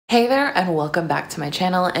Hey there and welcome back to my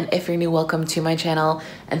channel, and if you're new, welcome to my channel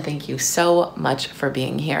and thank you so much for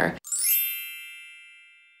being here.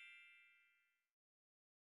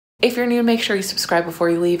 If you're new, make sure you subscribe before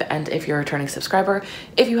you leave, and if you're a returning subscriber,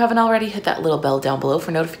 if you haven't already, hit that little bell down below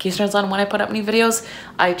for notifications on when I put up new videos.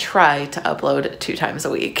 I try to upload 2 times a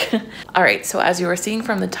week. All right, so as you are seeing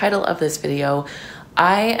from the title of this video,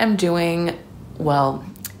 I am doing, well,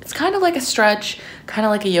 it's kind of like a stretch, kind of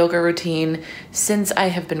like a yoga routine since I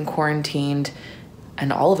have been quarantined,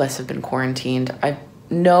 and all of us have been quarantined. I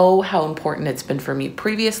know how important it's been for me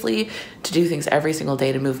previously to do things every single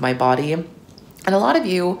day to move my body. And a lot of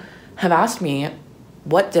you have asked me,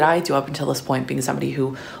 what did I do up until this point, being somebody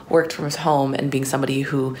who worked from home and being somebody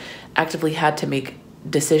who actively had to make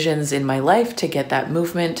decisions in my life to get that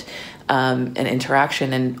movement and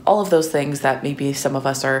interaction and all of those things that maybe some of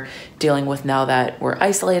us are dealing with now that we're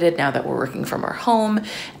isolated, now that we're working from our home.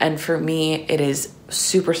 And for me, it is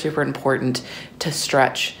super, super important to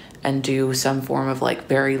stretch and do some form of like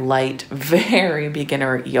very light, very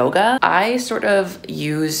beginner yoga. I sort of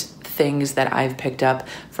use things that I've picked up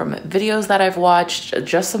from videos that I've watched,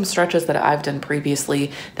 just some stretches that I've done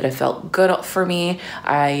previously that have felt good for me.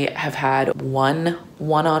 I have had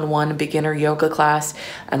one-on-one beginner yoga class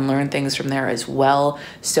and learned things from there as well.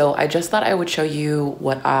 So I just thought I would show you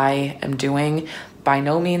what I am doing. By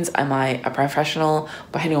no means am I a professional.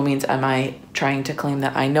 By no means am I trying to claim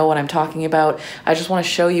that I know what I'm talking about. I just want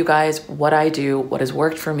to show you guys what I do, what has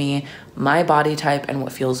worked for me, my body type, and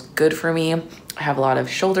what feels good for me. I have a lot of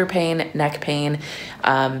shoulder pain, neck pain,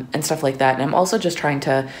 and stuff like that. And I'm also just trying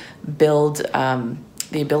to build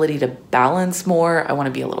the ability to balance more. I want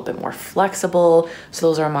to be a little bit more flexible. So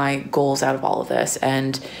those are my goals out of all of this.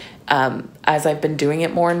 And as I've been doing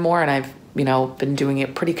it more and more, and I've been doing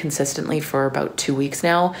it pretty consistently for about 2 weeks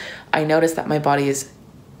now, I noticed that my body is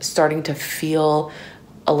starting to feel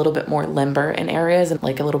a little bit more limber in areas and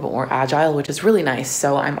like a little bit more agile, which is really nice.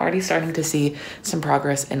 So I'm already starting to see some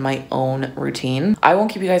progress in my own routine. I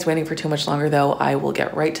won't keep you guys waiting for too much longer though. I will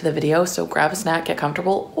get right to the video. So grab a snack, get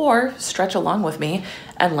comfortable, or stretch along with me,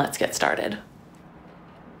 and let's get started.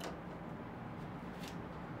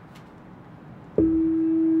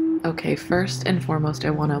 Okay, first and foremost,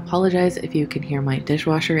 I want to apologize if you can hear my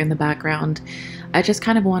dishwasher in the background. I just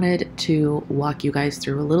kind of wanted to walk you guys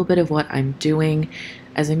through a little bit of what I'm doing.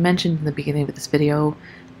 As I mentioned in the beginning of this video,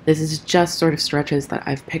 this is just sort of stretches that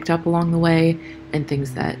I've picked up along the way and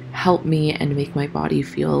things that help me and make my body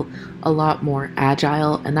feel a lot more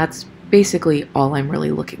agile, and that's basically all I'm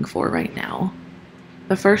really looking for right now.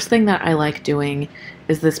 The first thing that I like doing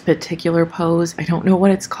is this particular pose. I don't know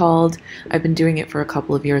what it's called. I've been doing it for a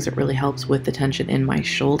couple of years. It really helps with the tension in my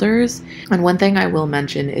shoulders. And one thing I will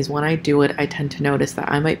mention is when I do it, I tend to notice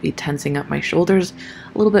that I might be tensing up my shoulders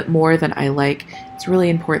a little bit more than I like. It's really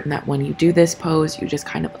important that when you do this pose, you just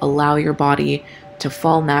kind of allow your body to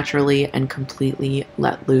fall naturally and completely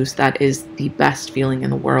let loose. That is the best feeling in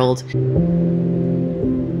the world.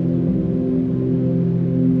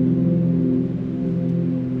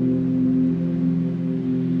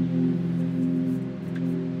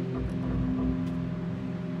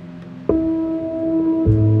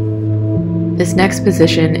 This next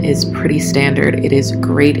position is pretty standard. It is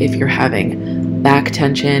great if you're having back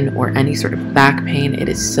tension or any sort of back pain. It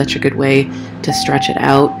is such a good way to stretch it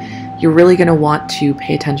out. You're really going to want to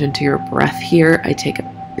pay attention to your breath here. I take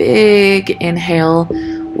a big inhale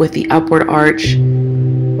with the upward arch,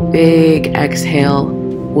 big exhale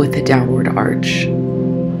with the downward arch.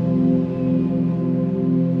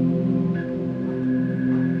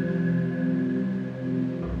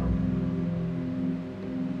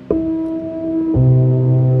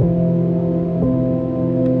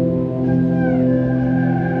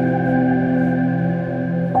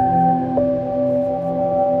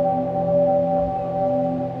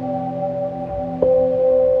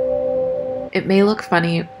 It may look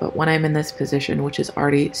funny, but when I'm in this position, which is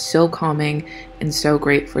already so calming and so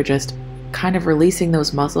great for just kind of releasing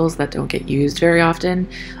those muscles that don't get used very often,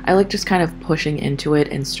 I like just kind of pushing into it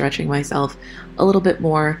and stretching myself a little bit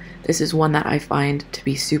more. This is one that I find to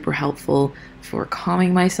be super helpful for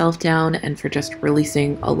calming myself down and for just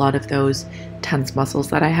releasing a lot of those tense muscles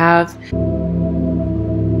that I have.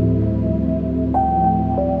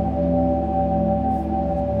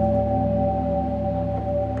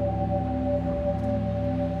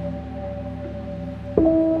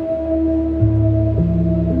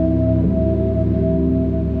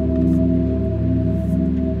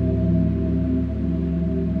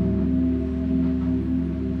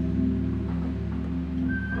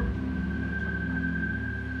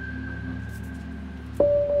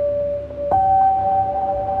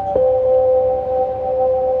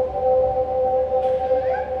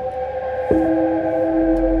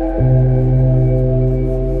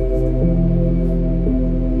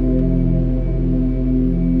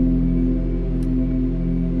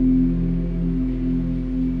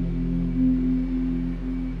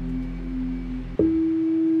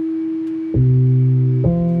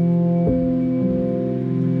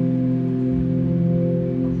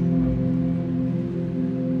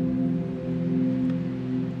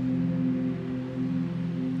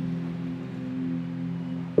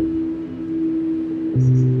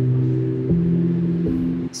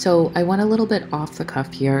 So I went a little bit off the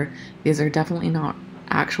cuff here. These are definitely not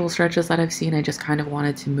actual stretches that I've seen. I just kind of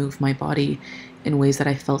wanted to move my body in ways that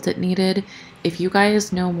I felt it needed. If you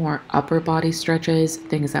guys know more upper body stretches,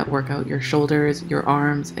 things that work out your shoulders, your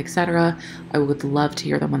arms, etc., I would love to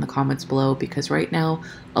hear them in the comments below, because right now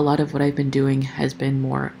a lot of what I've been doing has been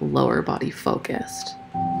more lower body focused.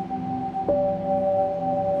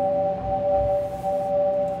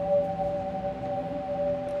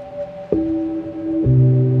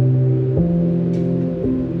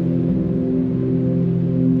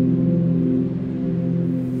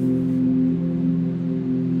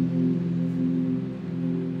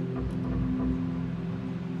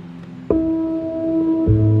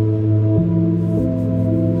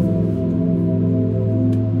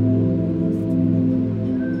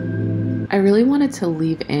 I really wanted to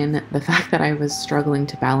leave in the fact that I was struggling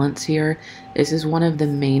to balance here. This is one of the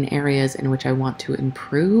main areas in which I want to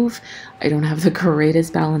improve. I don't have the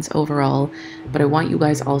greatest balance overall, but I want you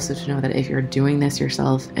guys also to know that if you're doing this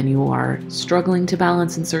yourself and you are struggling to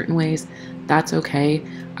balance in certain ways, that's okay.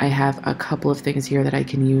 I have a couple of things here that I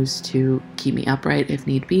can use to keep me upright if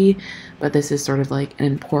need be, but this is sort of like an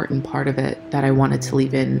important part of it that I wanted to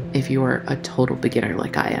leave in if you are a total beginner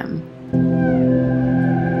like I am.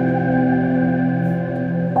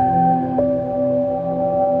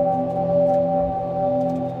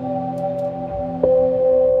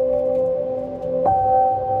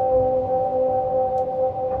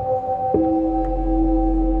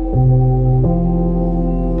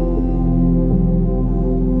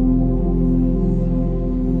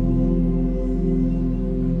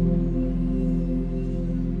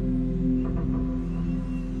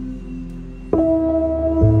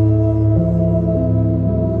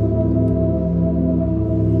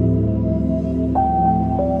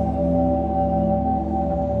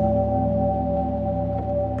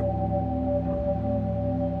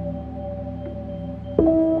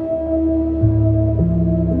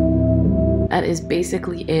 That is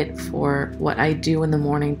basically it for what I do in the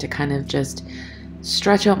morning to kind of just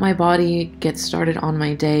stretch out my body, get started on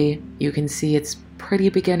my day. You can see it's pretty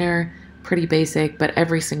beginner, pretty basic, but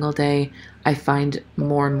every single day I find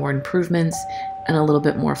more and more improvements and a little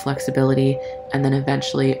bit more flexibility, and then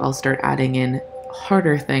eventually I'll start adding in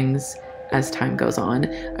harder things as time goes on.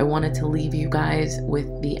 I wanted to leave you guys with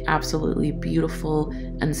the absolutely beautiful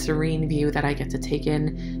and serene view that I get to take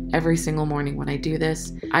in every single morning when I do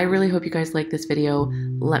this. I really hope you guys like this video.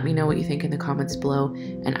 Let me know what you think in the comments below,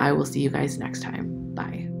 and I will see you guys next time.